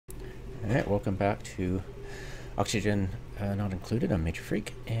Alright, welcome back to Oxygen Not Included. I'm Major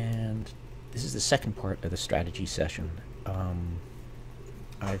Freak, and this is the second part of the strategy session.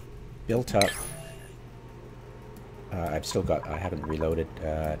 I've built up, I haven't reloaded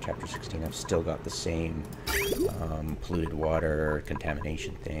Chapter 16, I've still got the same polluted water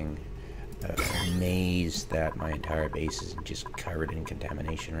contamination thing. Amazed that my entire base is just covered in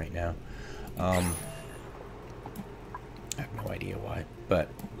contamination right now. I have no idea why, but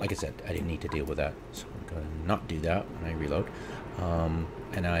like I said, I didn't need to deal with that, so I'm going to not do that when I reload.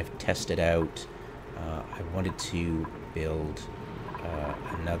 And I've tested out, I wanted to build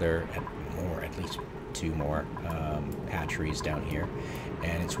at least two more hatcheries down here,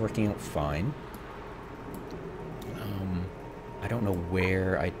 and it's working out fine. I don't know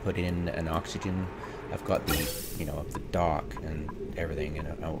where I'd put in an oxygen. I've got the, the dock and everything,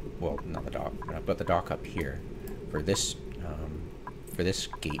 and well, not the dock, but the dock up here for this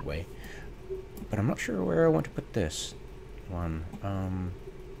gateway, but I'm not sure where I want to put this one.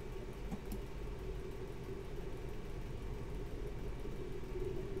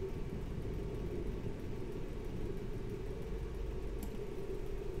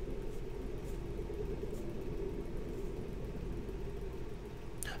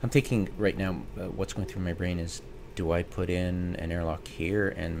 I'm thinking right now, what's going through my brain is, do I put in an airlock here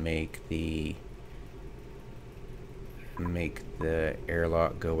and make the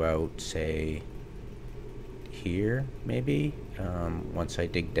airlock go out, say, here, maybe? Once I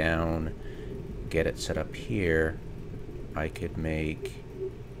dig down, get it set up here, I could make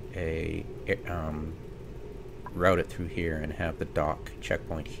a route it through here and have the dock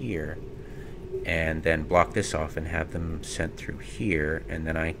checkpoint here, and then block this off and have them sent through here, and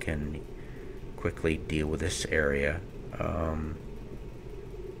then I can quickly deal with this area.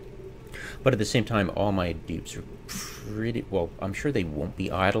 But at the same time, all my dupes are pretty well. I'm sure they won't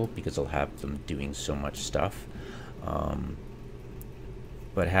be idle because I'll have them doing so much stuff.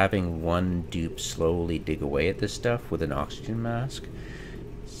 But having one dupe slowly dig away at this stuff with an oxygen mask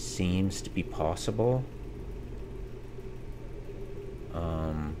seems to be possible.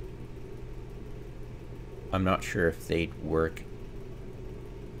 I'm not sure if they'd work.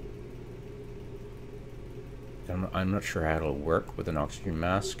 I'm not sure how it'll work with an oxygen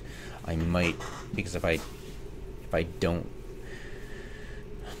mask. I might, because if I don't,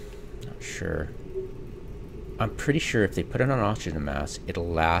 not sure. I'm pretty sure if they put it on an oxygen mask, it'll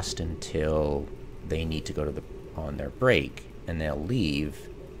last until they need to go to on their break, and they'll leave,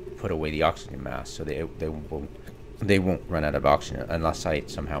 put away the oxygen mask, so they won't run out of oxygen unless I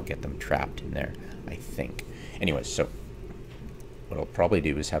somehow get them trapped in there, I think. Anyways, so what I'll probably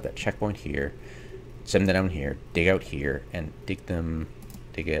do is have that checkpoint here, send them down here, dig out here, and dig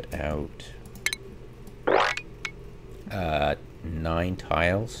it out 9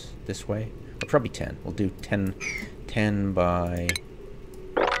 tiles this way. Or probably 10. We'll do 10 by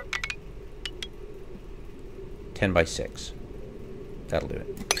 6. That'll do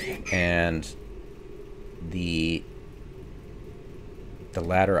it. And the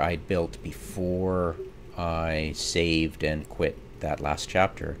ladder I built before I saved and quit that last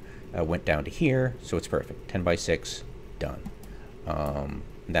chapter went down to here, so it's perfect. 10 by 6, done. And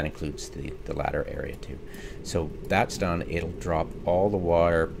that includes the ladder area too. So that's done. It'll drop all the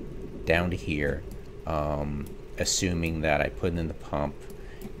water down to here, assuming that I put in the pump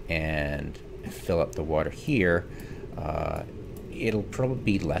and fill up the water here. It'll probably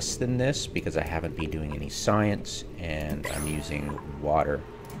be less than this because I haven't been doing any science, and I'm using water,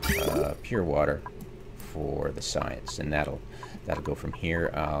 pure water, for the science, and that'll go from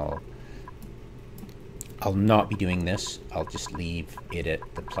here. I'll not be doing this. I'll just leave it at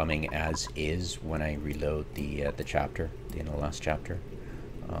the plumbing as is when I reload the chapter, the last chapter,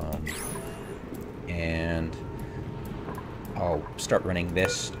 and I'll start running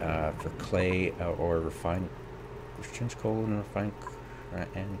this for clay or refined. Turns coal and refined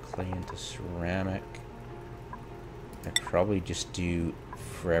and clay into ceramic. I'd probably just do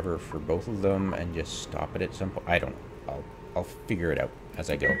forever for both of them and just stop it at some point. I don't know. I'll figure it out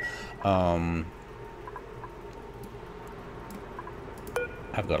as I go.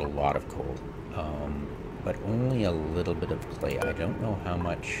 I've got a lot of coal, but only a little bit of clay. I don't know how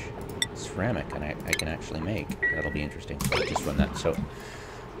much ceramic I can actually make. That'll be interesting. So I'll just run that. So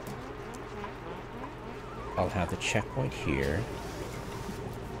I'll have the checkpoint here,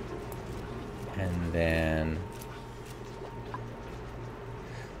 and then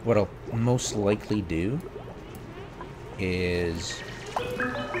what I'll most likely do is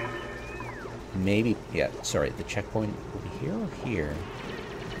maybe, the checkpoint will be here or here?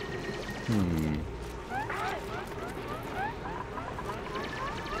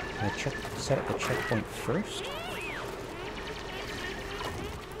 Can I set up the checkpoint first?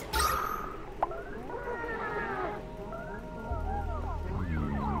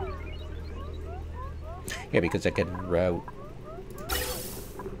 Yeah, because I could route.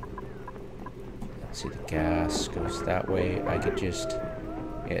 Let's see, the gas goes that way. I could just,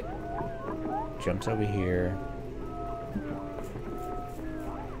 it jumps over here,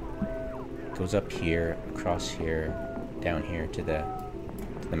 goes up here, across here, down here to the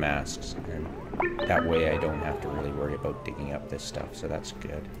masks, and that way I don't have to really worry about digging up this stuff. So that's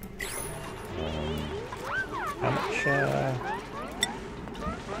good. How much?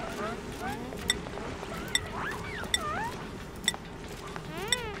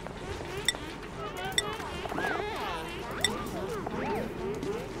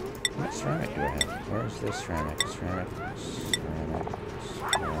 Ceramic do I have? Where's this ceramic? Ceramic.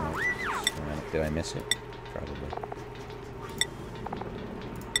 Did I miss it? Probably.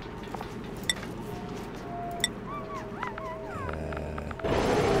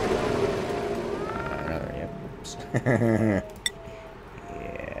 Another, yep.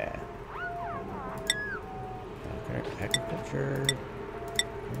 Yeah. Okay, agriculture.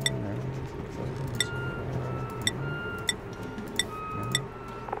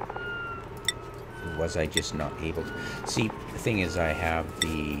 Was I just not able to see? The thing is, I have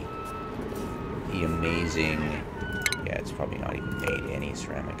the amazing, yeah, it's probably not even made any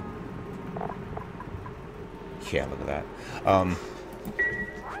ceramic. Yeah, look at that.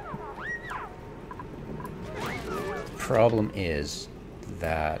 Problem is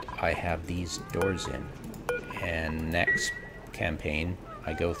that I have these doors in, and next campaign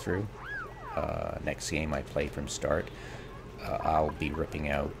I go through, next game I play from start, I'll be ripping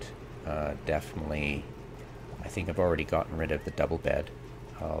out. Definitely, I think I've already gotten rid of the double bed.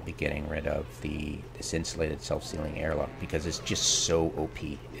 I'll be getting rid of this insulated self-sealing airlock because it's just so OP.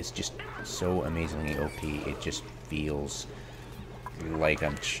 It's just so amazingly OP. It just feels like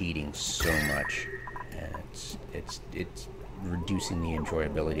I'm cheating so much, and it's reducing the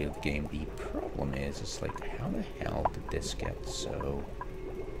enjoyability of the game. The problem is, it's like, how the hell did this get so?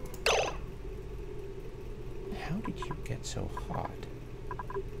 How did you get so hot?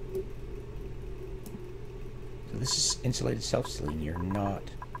 So this is insulated self-sealing, you're not,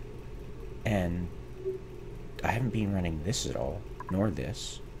 and I haven't been running this at all, nor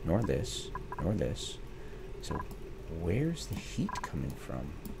this, nor this, nor this. So where's the heat coming from?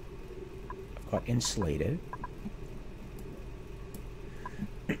 I've got insulated.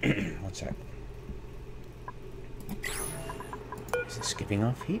 One sec. Is it skipping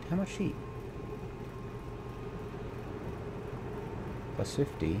off heat? How much heat? Plus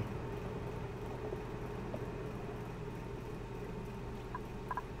 50.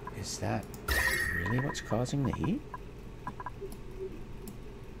 Is that really what's causing the heat?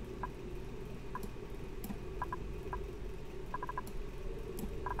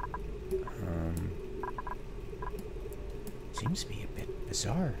 Seems to be a bit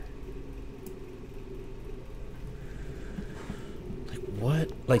bizarre. Like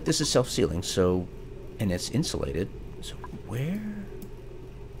what? Like this is self-sealing, so, and it's insulated. So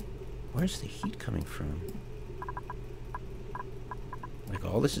where's the heat coming from? Like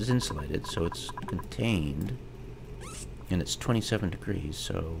all this is insulated, so it's contained, and it's 27 degrees,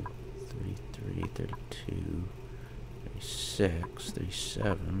 so 33, 32, 36,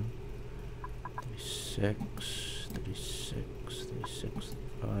 37, 36, 36, 36,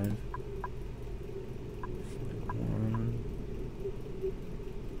 35, 41.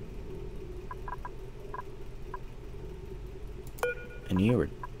 And you are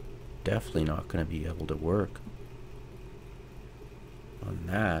definitely not going to be able to work on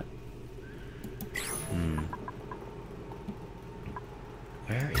that.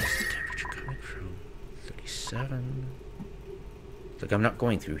 Where is the temperature coming from? 37. Like, I'm not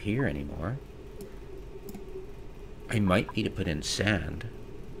going through here anymore. I might need to put in sand,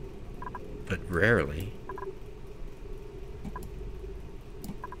 but rarely.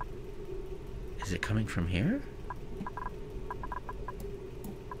 Is it coming from here?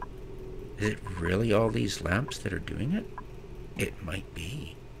 Is it really all these lamps that are doing it? It might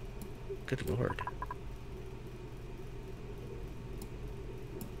be. Good Lord.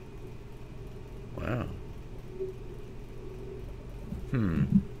 Wow.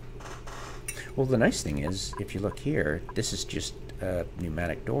 Well, the nice thing is, if you look here, this is just a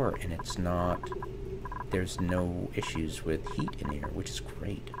pneumatic door, and it's not, there's no issues with heat in here, which is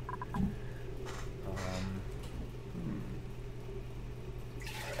great.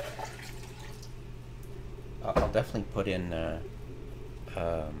 I'll definitely put in,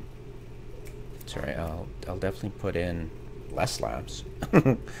 sorry, I'll definitely put in less slabs,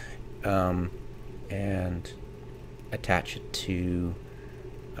 and attach it to,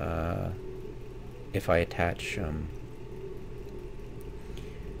 if I attach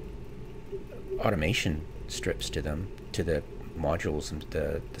automation strips to them, to the modules and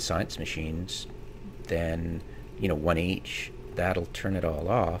the science machines, then, you know, one each, that'll turn it all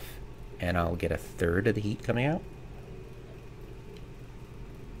off, and I'll get a third of the heat coming out.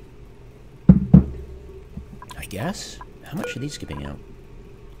 I guess. How much are these giving out?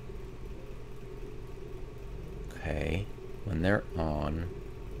 Okay, when they're on,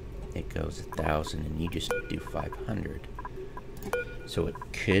 it goes 1,000, and you just do 500. So it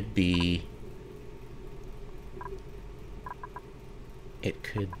could be... It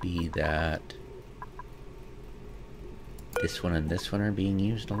could be that this one and this one are being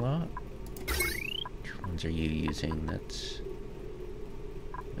used a lot. Which ones are you using? That's...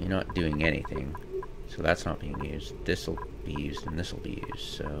 You're not doing anything. So that's not being used. This will be used and this will be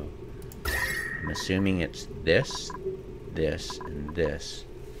used. So I'm assuming it's this, this, and this.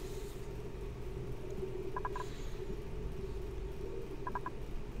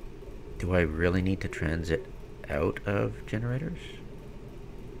 Do I really need to transit out of generators?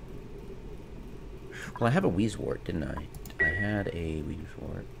 Well, I have a wheezewort, didn't I? I had a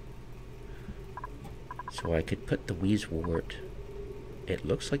wheezewort. So I could put the wheezewort... It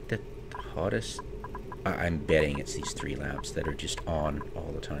looks like the hottest... I'm betting it's these 3 lamps that are just on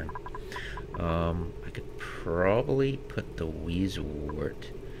all the time. I could probably put the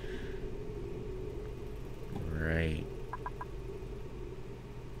wheezewort right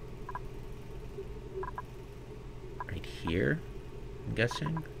here, I'm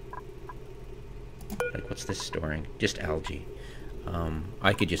guessing. Like, what's this storing? Just algae.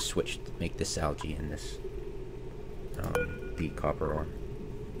 I could just switch, make this algae in this, the copper ore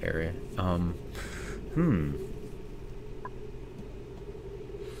area.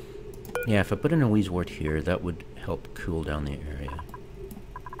 Yeah, if I put in a wheezewort here, that would help cool down the area.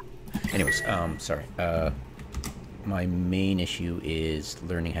 Anyways, sorry. My main issue is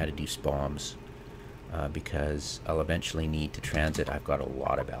learning how to do SPOMs. Because I'll eventually need to transit. I've got a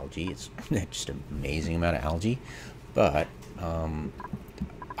lot of algae. It's just an amazing amount of algae. But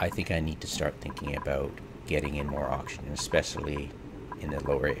I think I need to start thinking about getting in more oxygen, especially in the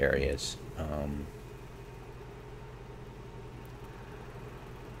lower areas.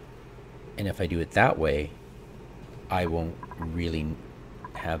 And if I do it that way, I won't really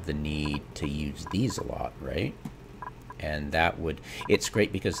have the need to use these a lot, right? And that would, it's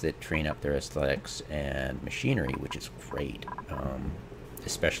great because they train up their aesthetics and machinery, which is great,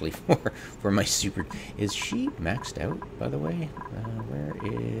 especially for my super. Is she maxed out, by the way? Where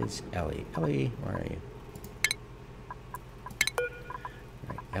is Ellie? Ellie, where are you?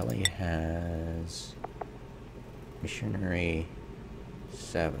 Right, Ellie has machinery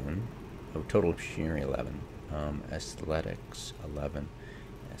 7. Oh, total machinery 11. Aesthetics 11.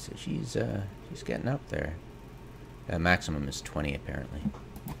 Yeah, so she's getting up there. Maximum is 20, apparently.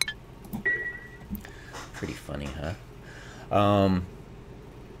 Pretty funny, huh?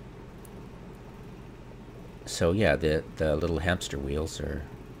 So yeah, the little hamster wheels are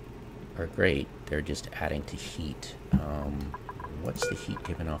great. They're just adding to heat. What's the heat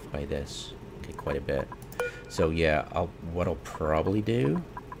given off by this? Okay, quite a bit. So yeah, what I'll probably do.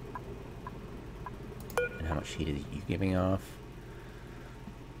 And how much heat are you giving off?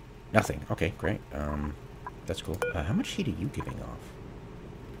 Nothing. Okay, great. That's cool. How much heat are you giving off?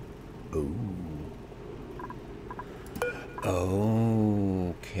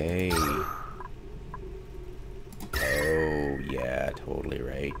 Oh. Okay. Oh, yeah, totally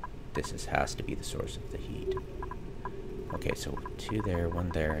right. This has to be the source of the heat. Okay, so 2 there, 1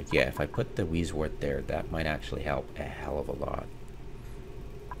 there. Yeah, if I put the wheezewort there, that might actually help a hell of a lot.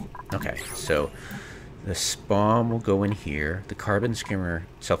 Okay, so the SPOM will go in here. The carbon skimmer,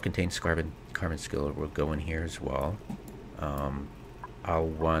 self-contained carbon skimmer will go in here as well. I'll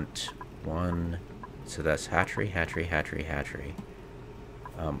want 1, so that's hatchery, hatchery, hatchery, hatchery.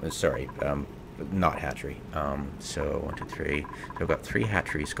 Sorry, not hatchery. So 1, 2, 3. So I've got 3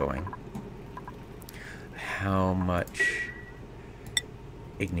 hatcheries going. How much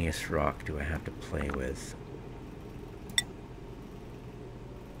igneous rock do I have to play with?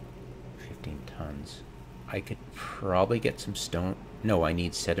 15 tons. I could probably get some stone. No, I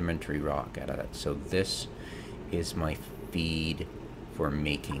need sedimentary rock out of that. So this is my feed for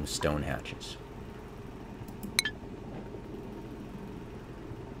making stone hatches.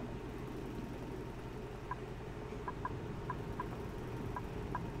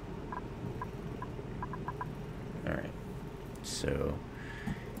 Alright. So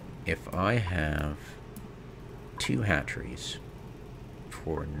if I have 2 hatcheries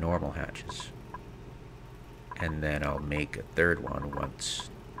for normal hatches. And then I'll make a third one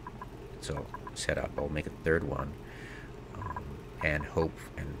once it's all set up. I'll make a third one and hope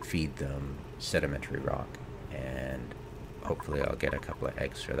and feed them sedimentary rock. And hopefully I'll get a couple of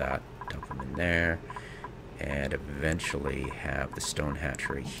eggs for that, dump them in there, and eventually have the stone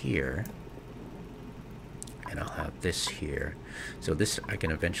hatchery here. And I'll have this here. So this I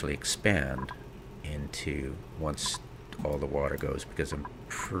can eventually expand into once all the water goes, because I'm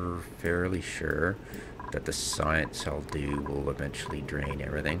fairly sure that the science I'll do will eventually drain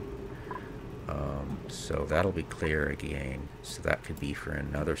everything. So that'll be clear again. So that could be for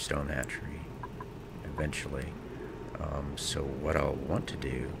another stone hatchery eventually. So what I'll want to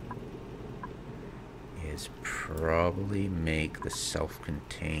do is probably make the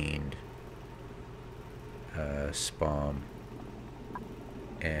self-contained SPOM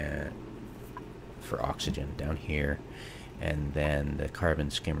and for oxygen down here, and then the carbon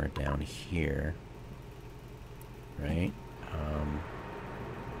skimmer down here, right?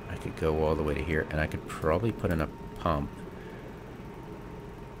 I could go all the way to here, and I could probably put in a pump.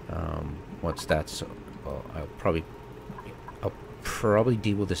 Once that's, well, I'll probably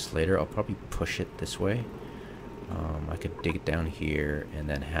deal with this later. I'll probably push it this way. I could dig it down here and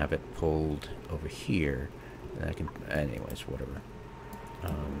then have it pulled over here, and I can, anyways, whatever.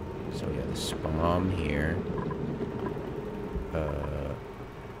 So yeah, the SPOM here.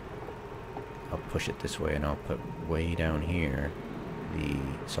 I'll push it this way, and I'll put way down here the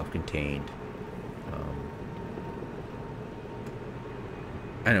self-contained.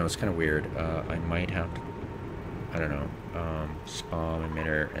 I know it's kind of weird. I might have to, I don't know, SPOM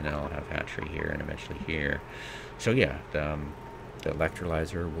emitter, and then I'll have hatchery here and eventually here. So yeah, the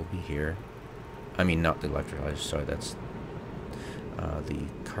electrolyzer will be here. I mean, not the electrolyzer, sorry, that's the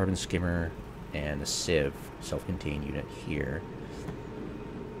carbon skimmer and the sieve self-contained unit here.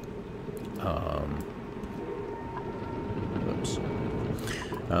 Whoops.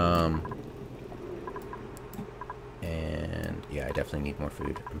 And yeah, I definitely need more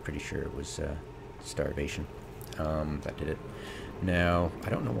food. I'm pretty sure it was starvation that did it. Now, I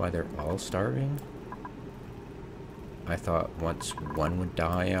don't know why they're all starving. I thought once one would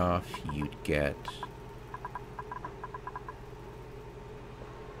die off, you'd get...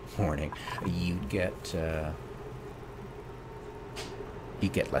 Warning. You'd get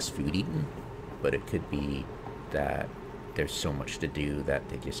less food eaten, but it could be that there's so much to do that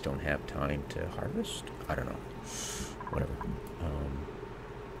they just don't have time to harvest. I don't know. Whatever.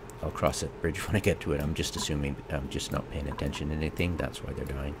 I'll cross that bridge when I get to it. I'm just assuming I'm just not paying attention to anything. That's why they're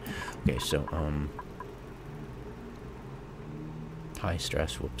dying. Okay, so high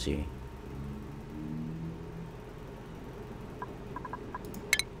stress. Whoopsie.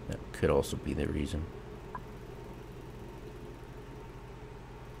 That could also be the reason.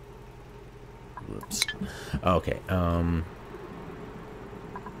 Whoops. Okay, so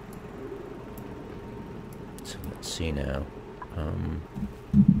let's see now.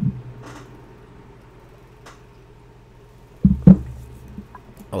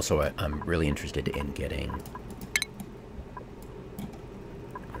 Also, I'm really interested in getting,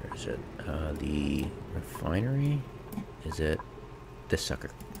 where is it? The refinery? Is it this sucker?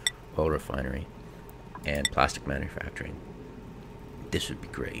 Oil refinery and plastic manufacturing. This would be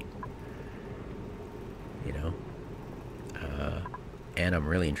great. You know, and I'm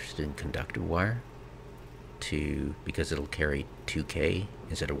really interested in conductive wire because it'll carry 2K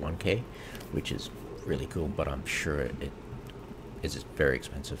instead of 1K, which is really cool, but I'm sure it is very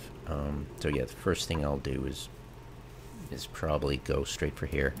expensive. So yeah, the first thing I'll do is probably go straight for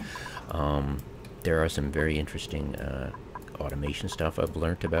here. There are some very interesting automation stuff I've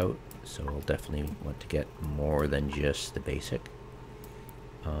learned about, so I'll definitely want to get more than just the basic.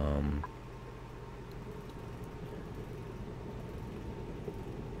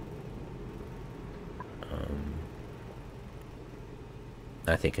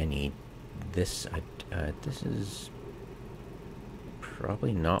 I think I need this. This is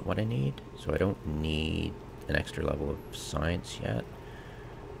probably not what I need, so I don't need an extra level of science yet.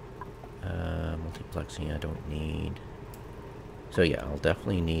 Multiplexing I don't need. So yeah, I'll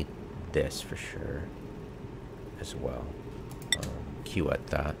definitely need this for sure as well. Q at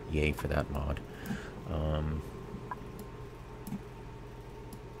that. Yay for that mod.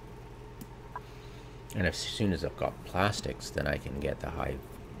 And as soon as I've got plastics, then I can get the high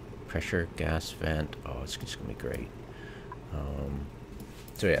pressure gas vent. Oh, it's just gonna be great.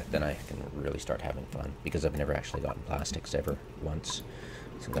 So yeah, then I can really start having fun, because I've never actually gotten plastics ever once.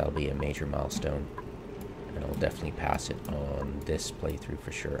 So that'll be a major milestone, and I'll definitely pass it on this playthrough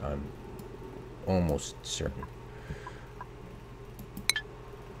for sure. I'm almost certain.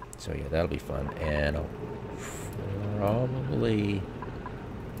 So yeah, that'll be fun. And I'll probably...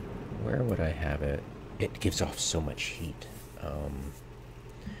 Where would I have it? It gives off so much heat.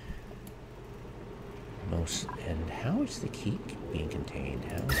 And how is the heat being contained?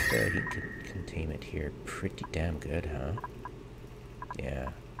 How is the heat containment here? Pretty damn good, huh? Yeah.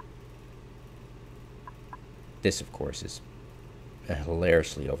 This, of course, is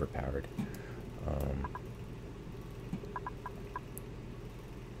hilariously overpowered.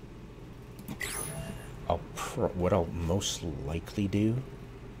 What I'll most likely do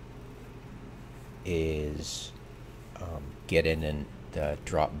is get in and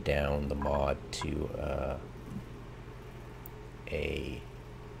drop down the mod to a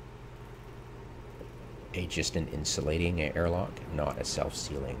just an insulating airlock, not a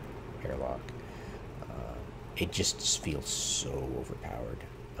self-sealing airlock. It just feels so overpowered.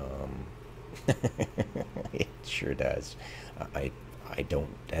 It sure does. I don't,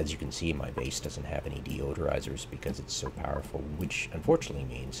 as you can see, my base doesn't have any deodorizers because it's so powerful, which unfortunately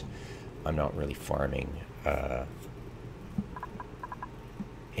means I'm not really farming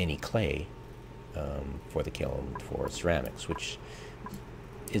any clay for the kiln for ceramics, which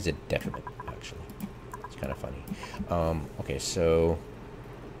is a detriment, actually. It's kind of funny. Okay, so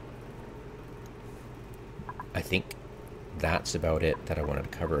I think that's about it that I wanted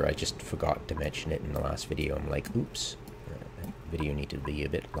to cover. I just forgot to mention it in the last video. I'm like, oops. Video need to be a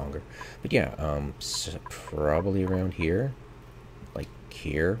bit longer, but yeah, so probably around here, like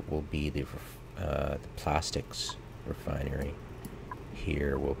here, will be the plastics refinery.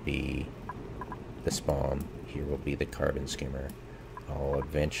 Here will be the SPOM. Here will be the carbon skimmer. I'll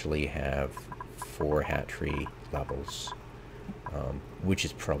eventually have 4 hatchery levels, which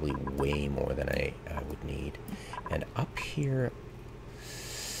is probably way more than I would need. And up here,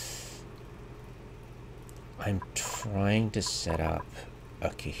 I'm trying to set up a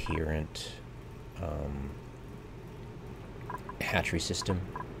coherent hatchery system,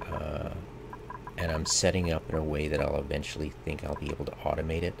 and I'm setting up in a way that I'll eventually think I'll be able to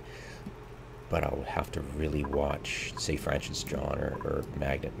automate it, but I'll have to really watch, say, Francis John or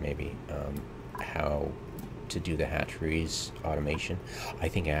Magnet maybe, how to do the hatcheries automation. I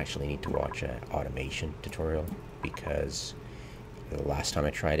think I actually need to watch an automation tutorial, because the last time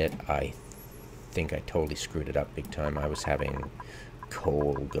I tried it, I think I totally screwed it up big time. I was having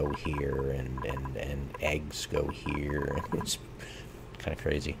coal go here and eggs go here. It's kind of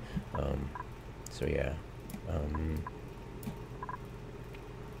crazy. So yeah.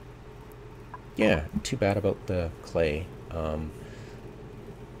 Yeah, too bad about the clay.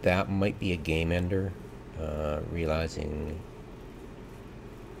 That might be a game ender, realizing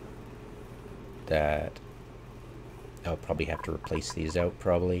that I'll probably have to replace these out,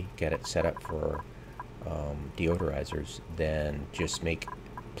 probably get it set up for deodorizers, then just make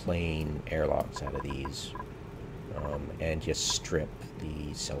plain airlocks out of these, and just strip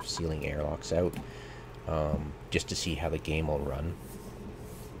the self-sealing airlocks out, just to see how the game will run.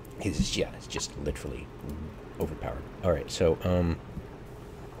 It's just literally overpowered. Alright, so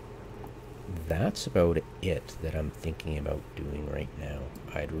that's about it that I'm thinking about doing right now.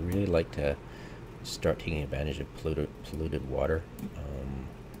 I'd really like to start taking advantage of polluted water,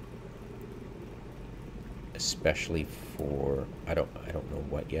 especially for I don't know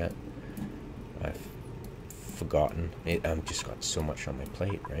what yet. I've forgotten. I've just got so much on my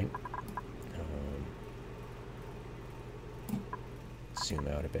plate, right? Zoom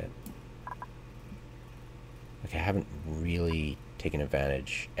out a bit. Like, I haven't really taken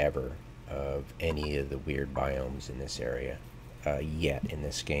advantage ever of any of the weird biomes in this area yet in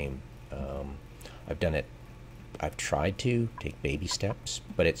this game. I've done it. I've tried to take baby steps,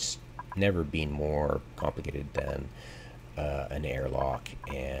 but it's never been more complicated than an airlock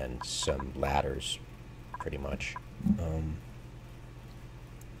and some ladders, pretty much.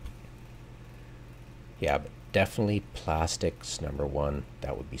 Yeah, but definitely plastics, #1.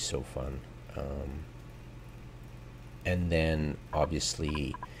 That would be so fun. And then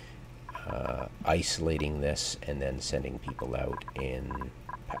obviously isolating this and then sending people out in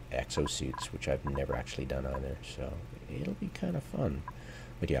exosuits, which I've never actually done either, so it'll be kind of fun.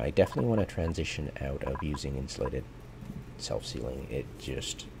 But yeah, I definitely want to transition out of using insulated self-sealing.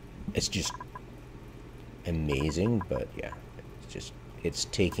 It's just amazing, but yeah, it's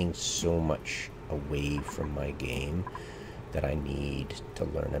taking so much away from my game that I need to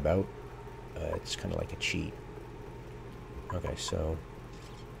learn about. It's kind of like a cheat. Okay, so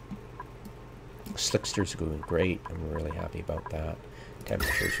slicksters are going great. I'm really happy about that.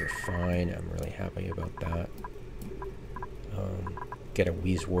 Temperatures are fine. I'm really happy about that. Get a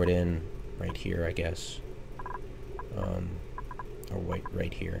wheezewort in right here, I guess. or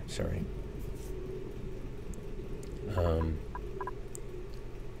right here, sorry.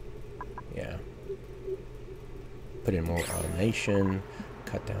 Yeah. Put in more automation,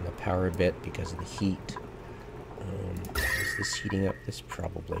 cut down the power a bit because of the heat. Is this heating up? This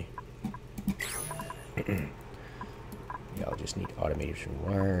probably. Yeah, I'll just need automation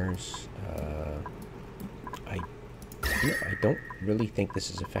wires. I don't really think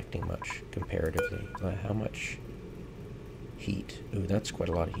this is affecting much comparatively. How much heat? Ooh, that's quite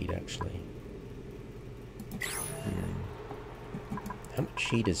a lot of heat actually. How much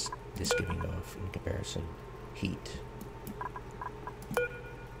heat is this giving off in comparison? Heat.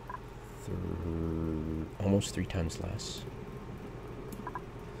 Almost 3 times less.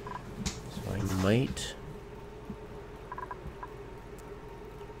 So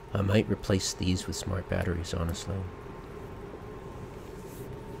I might replace these with smart batteries, honestly.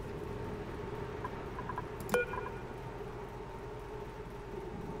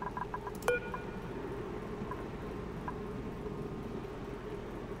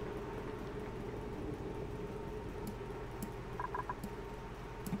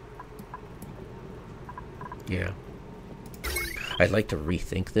 Yeah. I'd like to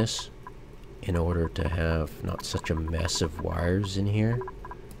rethink this in order to have not such a mess of wires in here.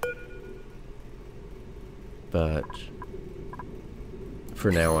 But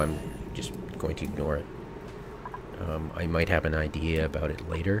for now, I'm just going to ignore it. I might have an idea about it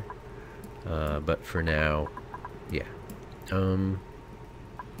later, but for now, yeah.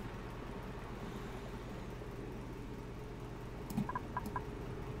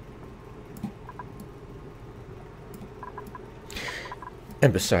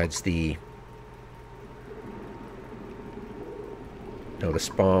 And besides the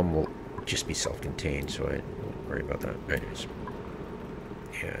SPOM will just be self-contained, so I don't worry about that. Anyways,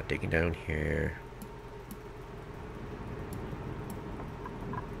 yeah, digging down here.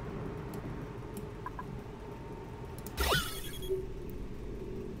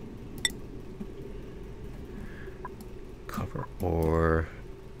 Copper ore.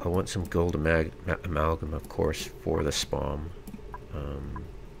 I want some gold amalgam, of course, for the SPOM.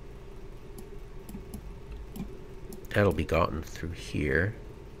 That'll be gotten through here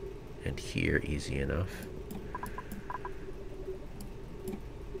and here easy enough.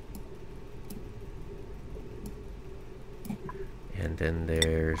 And then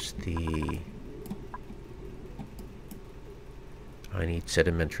there's I need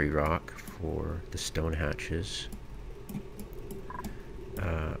sedimentary rock for the stone hatches.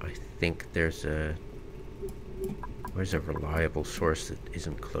 I think there's where's a reliable source that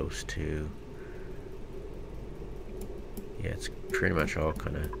isn't close to. Yeah, it's pretty much all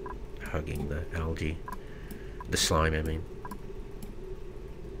kind of hugging the algae. The slime, I mean.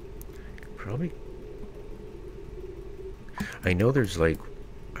 Probably. I know there's like,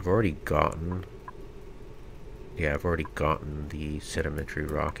 I've already gotten the sedimentary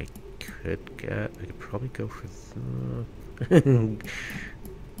rock I could get. I could probably go for the...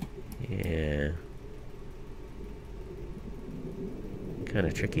 Yeah. Kind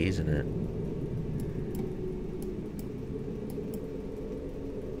of tricky, isn't it?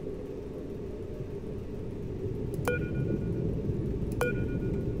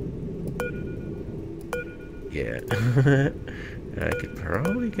 Yeah. I could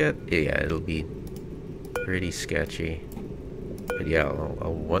probably get... Yeah, it'll be pretty sketchy. But yeah,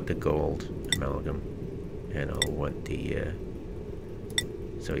 I'll want the gold amalgam. And I'll want the...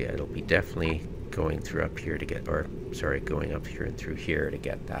 So yeah, it'll be definitely going through up here to get... Or, sorry, going up here and through here to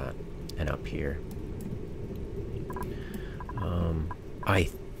get that. And up here.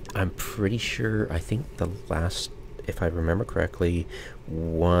 I'm pretty sure... I think the last... If I remember correctly,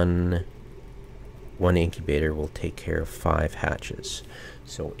 one incubator will take care of 5 hatches.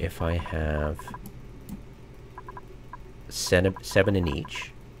 So if I have 7 in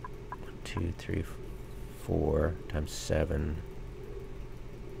each, 1, 2, 3, 4 times 7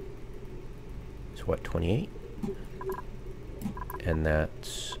 is what, 28? And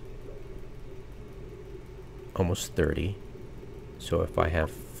that's almost 30. So if I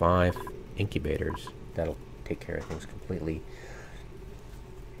have 5 incubators, that'll take care of things completely.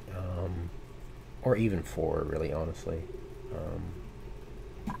 Or even 4, really, honestly.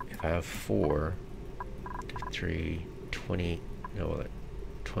 If I have 4, 3, 20, no,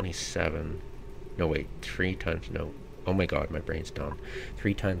 27, no, wait, 3 times, no, oh my god, my brain's done.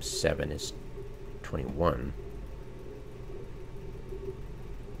 3 times 7 is 21.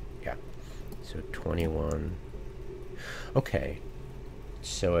 Yeah, so 21. Okay,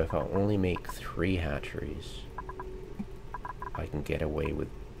 so if I only make 3 hatcheries, I can get away with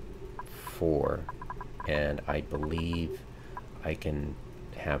 4, and I believe I can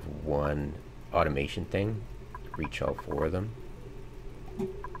have one automation thing reach all 4 of them.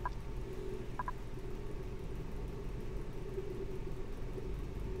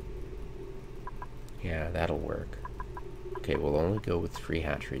 Yeah, that'll work. Okay, we'll only go with 3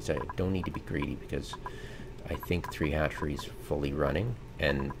 hatcheries. I don't need to be greedy because I think 3 hatcheries fully running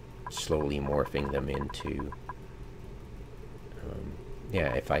and slowly morphing them into...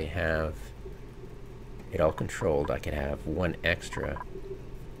 yeah, if I have it all controlled, I could have 1 extra,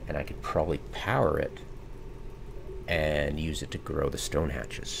 and I could probably power it and use it to grow the stone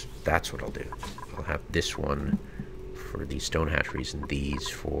hatches. That's what I'll do. I'll have this one for these stone hatcheries and these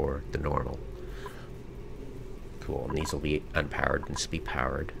for the normal. Cool, and these will be unpowered and this will be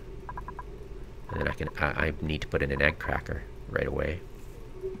powered. And then I need to put in an egg cracker right away.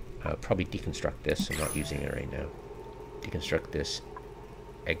 I'll probably deconstruct this. I'm not using it right now. Deconstruct this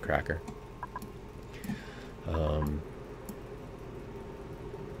egg cracker.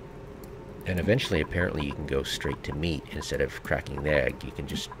 And eventually, apparently, you can go straight to meat instead of cracking the egg. You can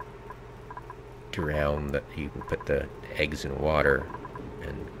just drown the. You can put the eggs in water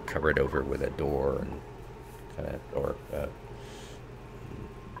and cover it over with a door and kind of, or a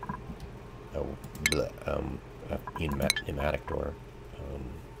pneumatic door,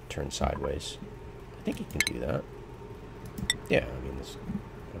 turn sideways. I think you can do that. Yeah, I mean,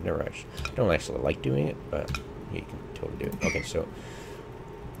 I don't actually like doing it, but yeah, you can totally do it. Okay, so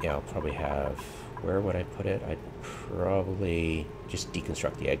yeah, I'll probably have, where would I put it? I'd probably just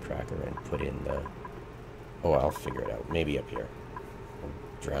deconstruct the egg cracker and put in the, oh, I'll figure it out. Maybe up here. I'll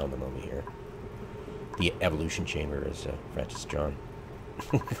drown them over here. The evolution chamber, as Francis John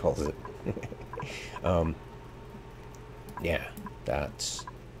calls it. Yeah, that's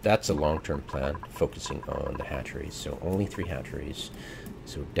a long-term plan, focusing on the hatcheries. So only 3 hatcheries.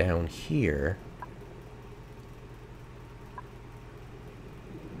 So down here,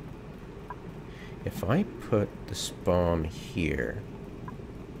 if I put the SPOM here,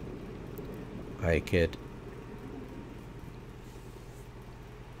 I could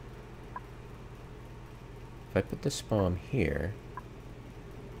if I put the SPOM here,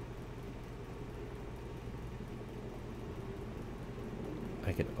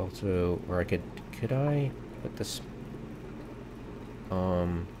 I could also, or I could I put this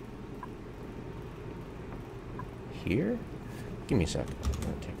here? Give me a second. I'm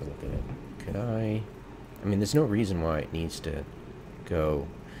gonna take a look at it. Could I mean, there's no reason why it needs to go.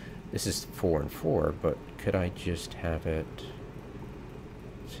 This is 4 and 4, but could I just have it?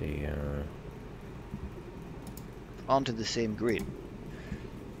 Let's see. Onto the same grid.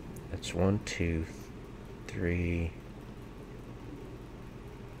 That's 1, 2, 3.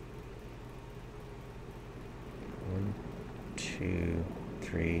 1, 2,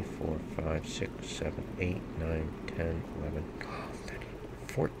 3, 4, 5, 6, 7, 8, 9, 10, 11, 12, 13,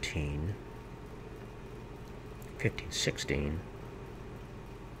 14, 15, 16.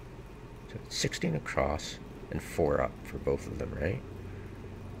 So 16 across and 4 up for both of them, right?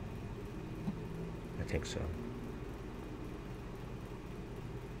 I think so.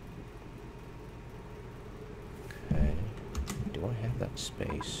 Okay. Do I have that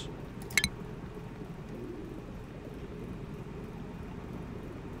space?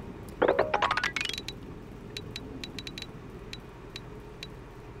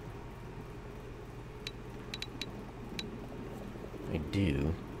 I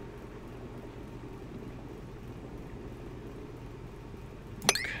do.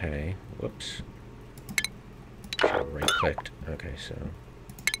 Okay, whoops. Right clicked. Okay, so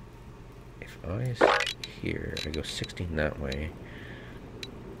if I here, I go 16 that way,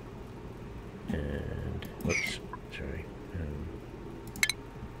 and whoops, sorry.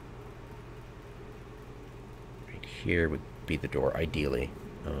 Right here would be the door, ideally.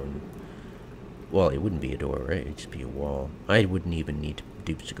 Well, it wouldn't be a door, right? It'd just be a wall. I wouldn't even need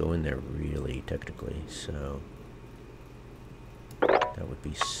dupes to go in there, really, technically, so that would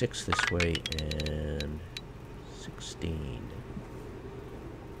be 6 this way and 16.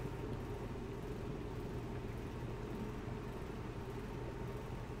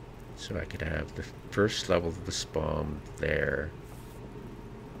 So I could have the first level of the SPOM there.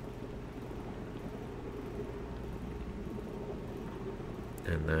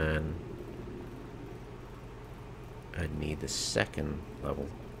 And then I'd need the second level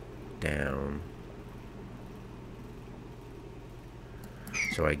down.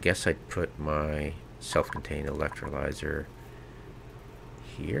 So I guess I'd put my self-contained electrolyzer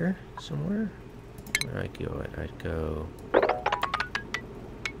here somewhere. Where I'd go.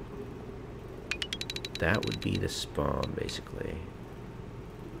 That would be the SPOM, basically.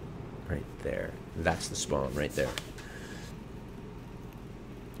 Right there. That's the SPOM right there.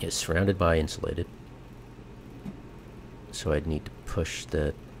 is surrounded by insulated. So I'd need to push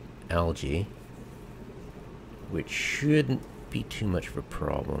the algae, which shouldn't be too much of a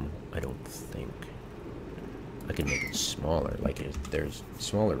problem, I don't think. I can make it smaller, like there's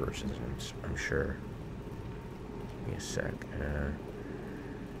smaller versions, I'm sure. Give me a sec.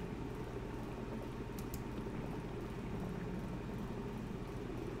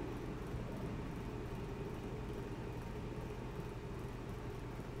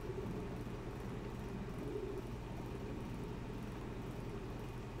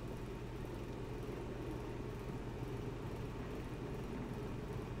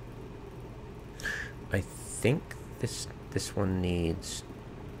 I think this one needs...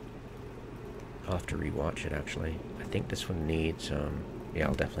 I'll have to rewatch it, actually. I think this one needs, yeah,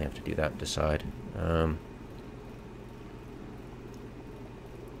 I'll definitely have to do that, decide.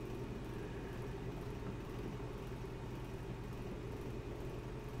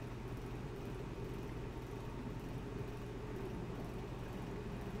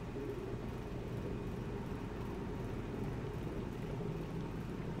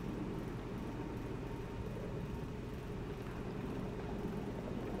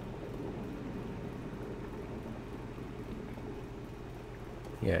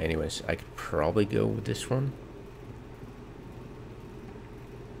 Yeah, anyways, I could probably go with this one.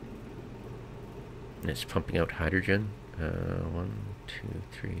 And it's pumping out hydrogen. 1, 2,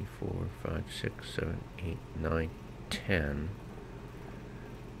 3, 4, 5, 6, 7, 8, 9, 10.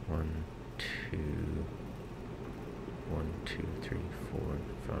 1, 2, 1, 2, 3, 4,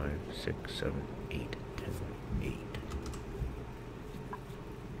 5, 6, 7, 8, 10, 8.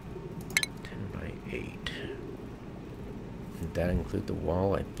 10 by 8. Did that include the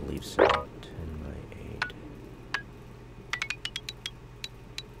wall? I believe so. 10 by 8.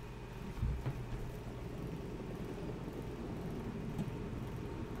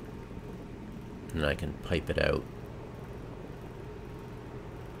 And I can pipe it out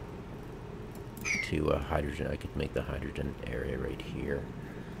to a hydrogen. I could make the hydrogen area right here.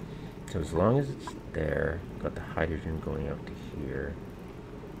 So as long as it's there, got the hydrogen going out to here,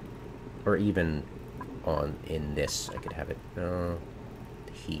 or even on in this, I could have it.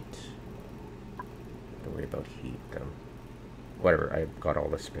 Heat. Don't worry about heat. Whatever. I've got all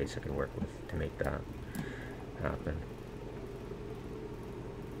the space I can work with to make that happen.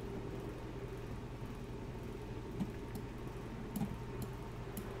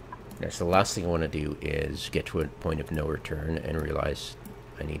 Yeah, so the last thing I want to do is get to a point of no return and realize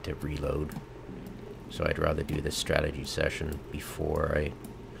I need to reload. So I'd rather do this strategy session before I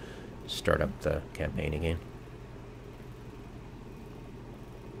start up the campaign again.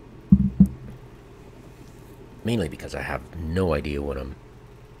 Mainly because I have no idea what I'm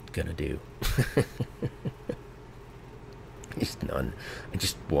gonna do. Just none. I'm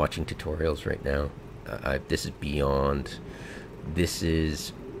just watching tutorials right now. This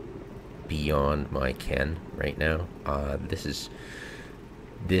is beyond my ken right now. This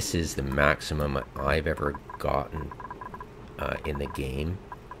is the maximum I've ever gotten in the game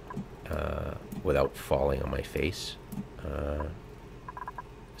without falling on my face.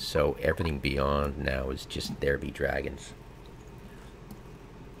 So everything beyond now is just there be dragons.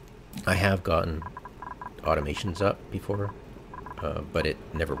 I have gotten automations up before, but it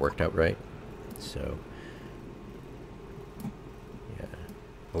never worked out right. So yeah,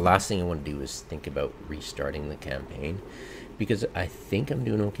 the last thing I want to do is think about restarting the campaign, because I think I'm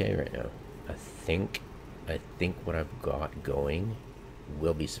doing okay right now. I think what I've got going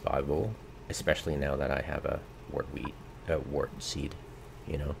will be survivable, especially now that I have a wart seed.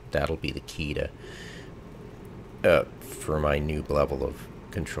 You know, that'll be the key to for my new level of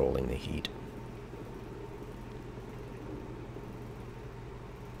controlling the heat.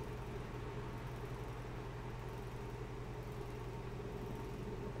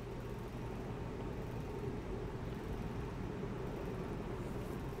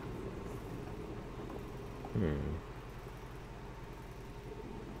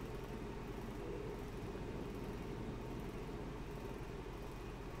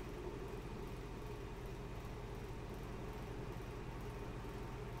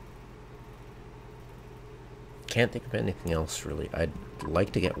 Can't think of anything else really. I'd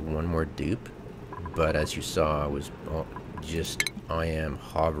like to get one more dupe, but as you saw, I am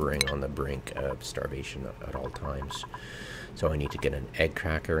hovering on the brink of starvation at all times. So I need to get an egg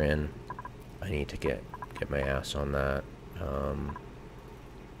cracker in. I need to get my ass on that. I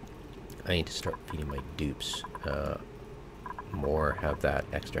need to start feeding my dupes more, have that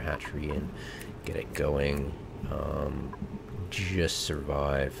extra hatchery in, get it going, just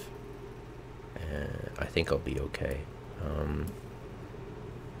survive. I think I'll be okay.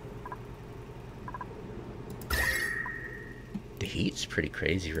 The heat's pretty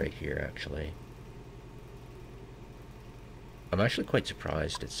crazy right here, actually. I'm actually quite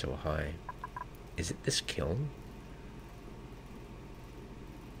surprised it's so high. Is it this kiln?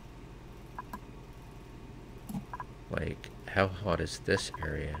 Like, how hot is this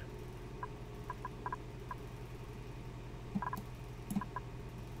area?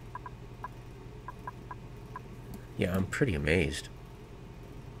 Yeah, I'm pretty amazed.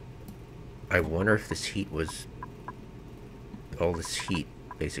 I wonder if this heat was... all this heat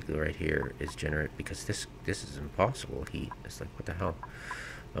basically right here is generated, because this is impossible heat. It's like, what the hell?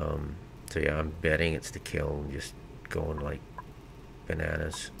 So yeah, I'm betting it's the kiln just going like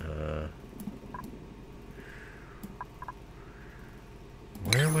bananas.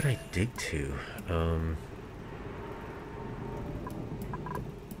 Where would I dig to?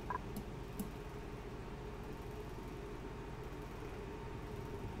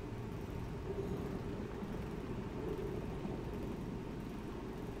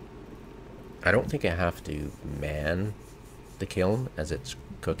 I don't think I have to man the kiln as it's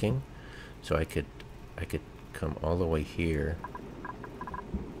cooking, so I could come all the way here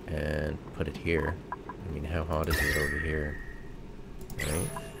and put it here. I mean, how hot is it over here? Right?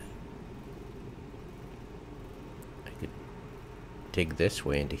 I could dig this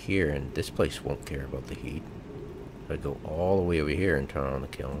way into here, and this place won't care about the heat. I'd go all the way over here and turn on the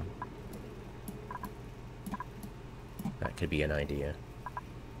kiln. That could be an idea.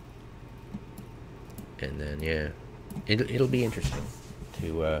 And then, yeah, it'll be interesting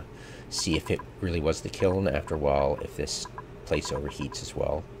to see if it really was the kiln after a while. If this place overheats as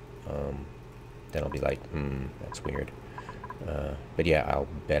well, then I'll be like, that's weird. But yeah, I'll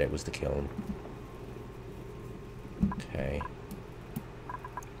bet it was the kiln. Okay.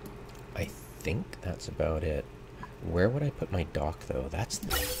 I think that's about it. Where would I put my dock, though? That's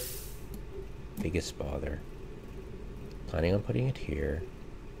the biggest bother. Planning on putting it here.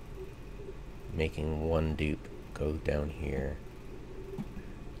 Making one dupe go down here.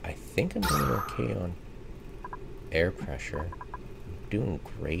 I think I'm doing okay on air pressure. I'm doing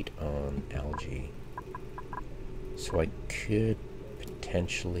great on algae. So I could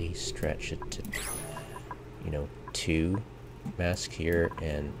potentially stretch it to, you know, 2 masks here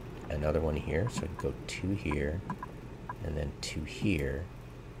and another one here. So I'd go 2 here and then 2 here.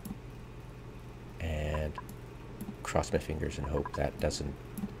 And cross my fingers and hope that doesn't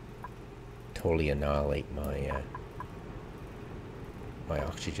totally annihilate my my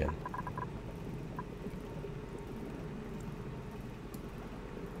oxygen.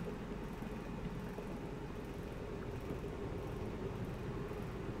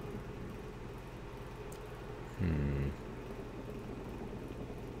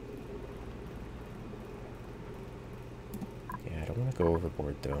 Yeah, I don't want to go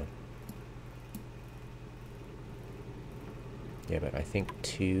overboard though. Yeah, but I think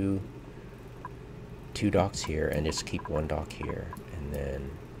two docks here and just keep 1 dock here, and then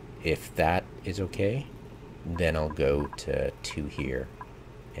if that is okay, then I'll go to 2 here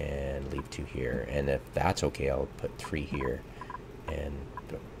and leave 2 here, and if that's okay, I'll put 3 here, and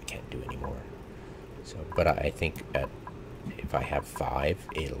I can't do any more. So, but I think if I have 5,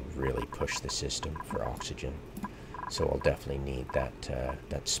 it'll really push the system for oxygen. So I'll definitely need that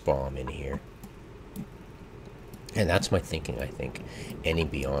that SPOM in here. And that's my thinking. I think any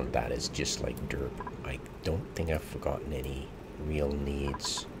beyond that is just like derp. I don't think I've forgotten any real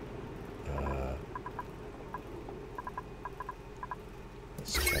needs.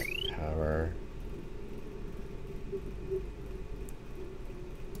 Let's check power.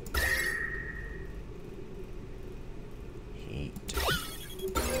 Heat.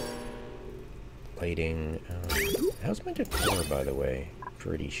 Lighting. How's my decor, by the way?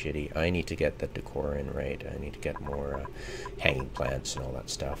 Pretty shitty. I need to get the decor in right. I need to get more hanging plants and all that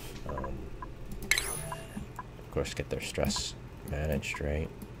stuff. Of course, get their stress managed right.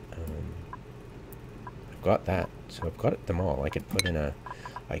 I've got that, so I've got them all. I could put in a.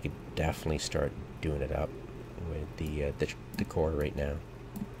 I could definitely start doing it up with the decor right now.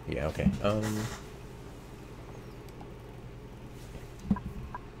 Yeah. Okay.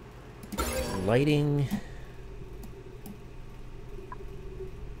 Lighting.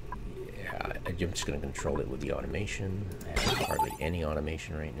 I'm just going to control it with the automation. I have hardly any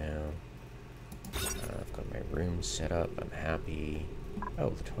automation right now. I've got my room set up. I'm happy. Oh,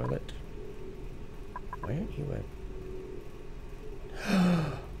 the toilet. Why aren't you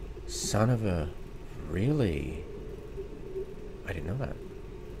at... Son of a... Really? I didn't know that.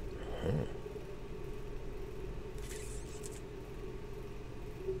 Huh.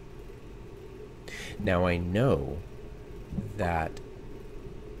 Now I know that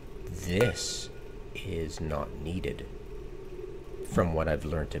this is not needed from what I've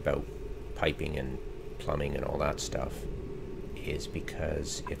learned about piping and plumbing and all that stuff, is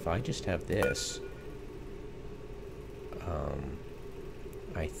because if I just have this,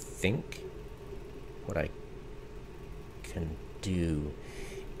 I think what I can do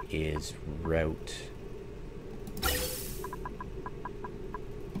is route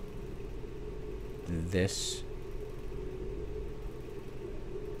this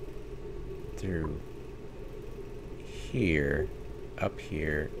through here, up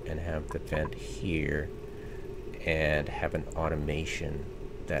here, and have the vent here, and have an automation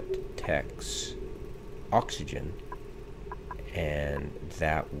that detects oxygen, and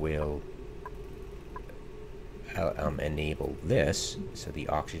that will enable this, so the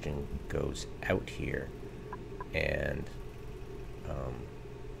oxygen goes out here, and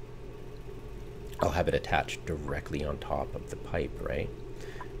I'll have it attached directly on top of the pipe, right?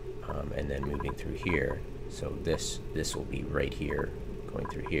 And then moving through here, so this will be right here, going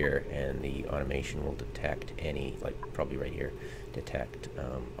through here, and the automation will detect any, like probably right here, detect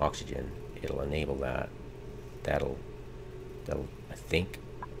oxygen. It'll enable that. That'll I think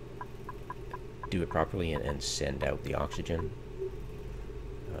do it properly and send out the oxygen.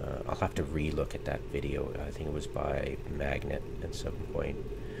 I'll have to re-look at that video. I think it was by Magnet at some point,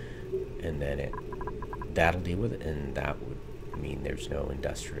 and then that'll deal with it, and that would mean there's no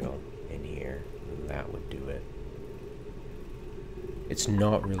industrial in here. That would do it. It's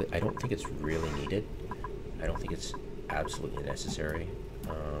not really, I don't think it's really needed. I don't think it's absolutely necessary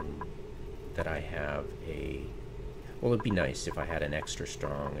that I have a, well, it'd be nice if I had an extra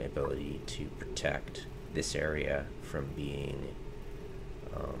strong ability to protect this area from being,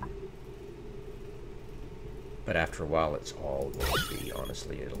 but after a while it's all going to be,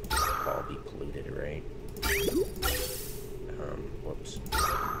 honestly, it'll all be polluted, right? Whoops.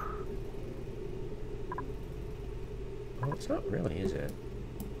 Well, it's not really, is it?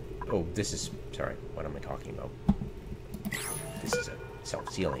 Oh, this is, sorry, what am I talking about? This is a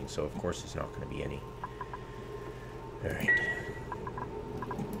self-sealing, so of course there's not going to be any. Alright.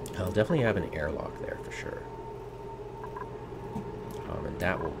 I'll definitely have an airlock there for sure. And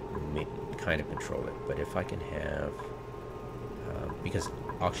that will kind of control it, but if I can have, because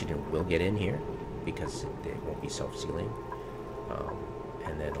oxygen will get in here, because it won't be self-sealing,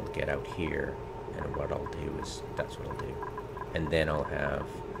 and then it'll get out here, and what I'll do is, that's what I'll do. And then I'll have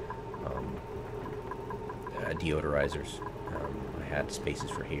deodorizers. I had spaces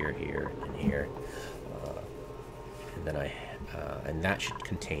for here, here, and here, and then and that should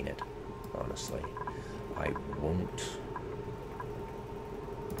contain it, honestly. I won't...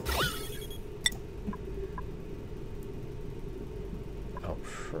 I'll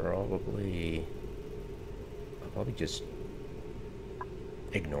probably just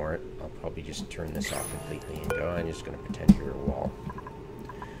ignore it. I'll probably just turn this off completely and go, I'm just going to pretend you're a wall.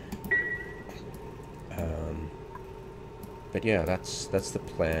 But yeah, that's the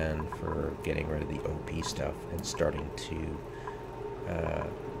plan for getting rid of the OP stuff and starting to,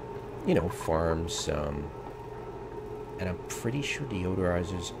 you know, farm some. And I'm pretty sure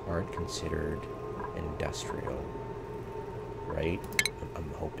deodorizers aren't considered industrial, right? I'm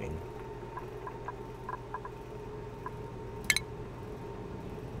hoping.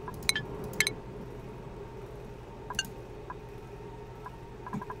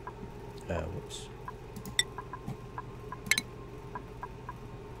 Whoops.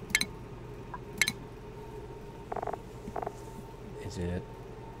 Is it?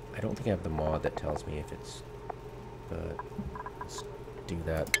 I don't think I have the mod that tells me if it's, but let's do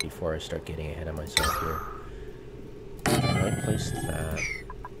that before I start getting ahead of myself here. I might place that,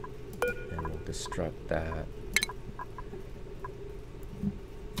 and we'll destruct that.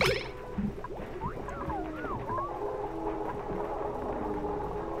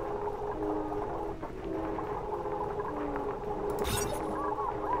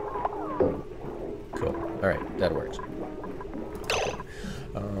 Cool. Alright, that works.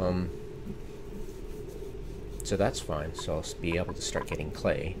 So that's fine. So I'll be able to start getting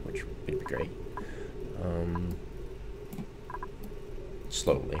clay, which would be great.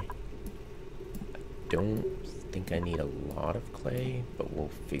 Slowly. I don't think I need a lot of clay, but we'll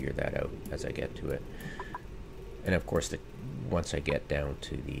figure that out as I get to it. And of course, once I get down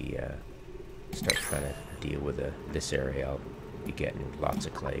to the start trying to deal with this area, I'll be getting lots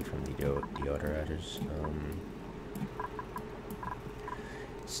of clay from the deodorizers.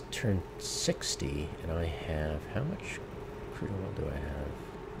 It's turned 60, and I have, how much crude oil do I have?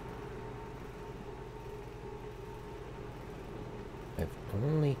 I've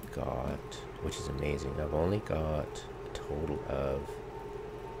only got, which is amazing, I've only got a total of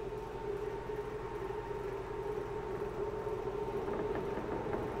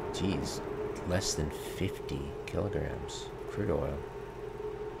Geez, less than 50 kilograms crude oil.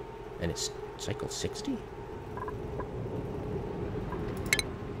 And it's cycle 60?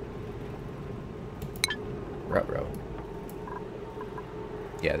 Ruh-roh.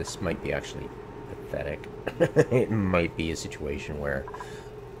 Yeah, this might be actually pathetic. It might be a situation where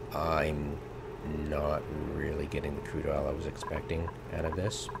I'm not really getting the crude oil I was expecting out of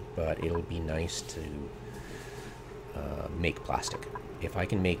this, but it'll be nice to make plastic. If I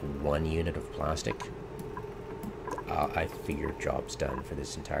can make 1 unit of plastic, I figure job's done for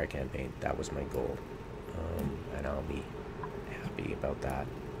this entire campaign. That was my goal, and I'll be happy about that,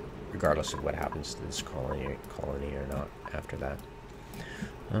 regardless of what happens to this colony or not after that.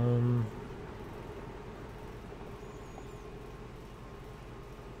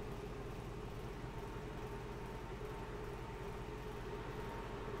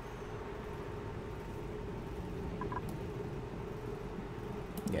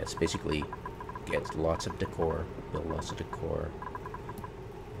 Yeah, it's basically get lots of decor, build lots of decor.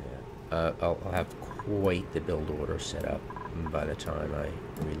 Yeah. I'll have quite the build order set up by the time I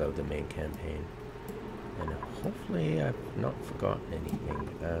reload the main campaign. And hopefully I've not forgotten anything.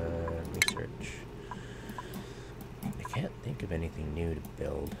 Research. I can't think of anything new to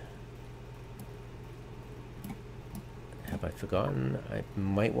build. Have I forgotten? I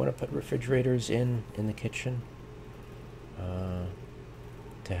might want to put refrigerators in the kitchen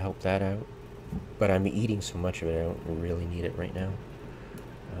to help that out. But I'm eating so much of it, I don't really need it right now.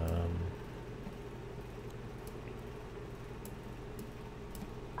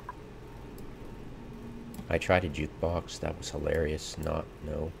 I tried a jukebox. That was hilarious. No.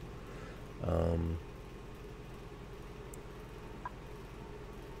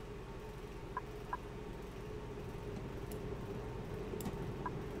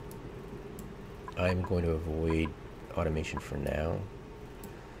 I'm going to avoid automation for now.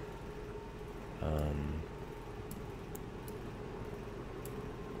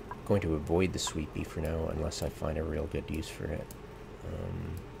 Going to avoid the sweepy for now unless I find a real good use for it.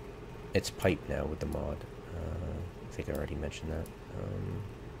 It's pipe now with the mod. I think I already mentioned that.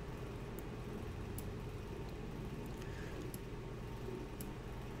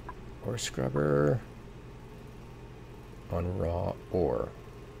 Ore scrubber on raw ore.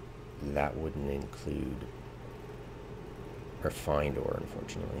 That wouldn't include refined ore,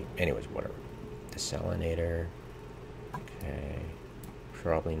 unfortunately. Anyways, whatever. Desalinator. Okay.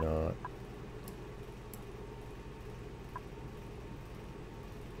 Probably not.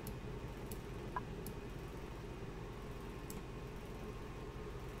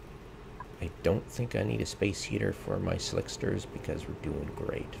 I don't think I need a space heater for my slicksters because we're doing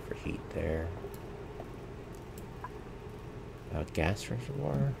great for heat there. Gas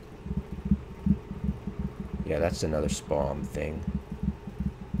reservoir. Yeah, that's another SPOM thing.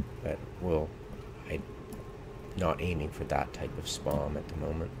 But I'm not aiming for that type of SPOM at the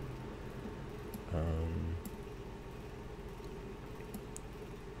moment.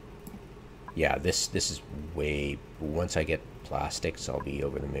 Yeah, this is way. Once I get plastics, I'll be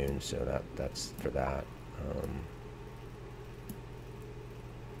over the moon. So that's for that.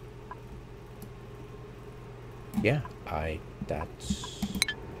 Yeah,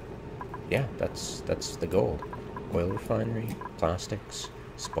 that's the goal. Oil refinery, plastics,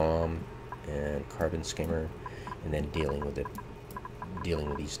 SPOM, and carbon skimmer, and then dealing with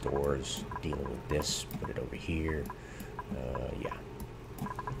these doors, dealing with this, put it over here. Yeah,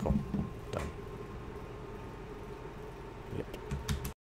 cool, done.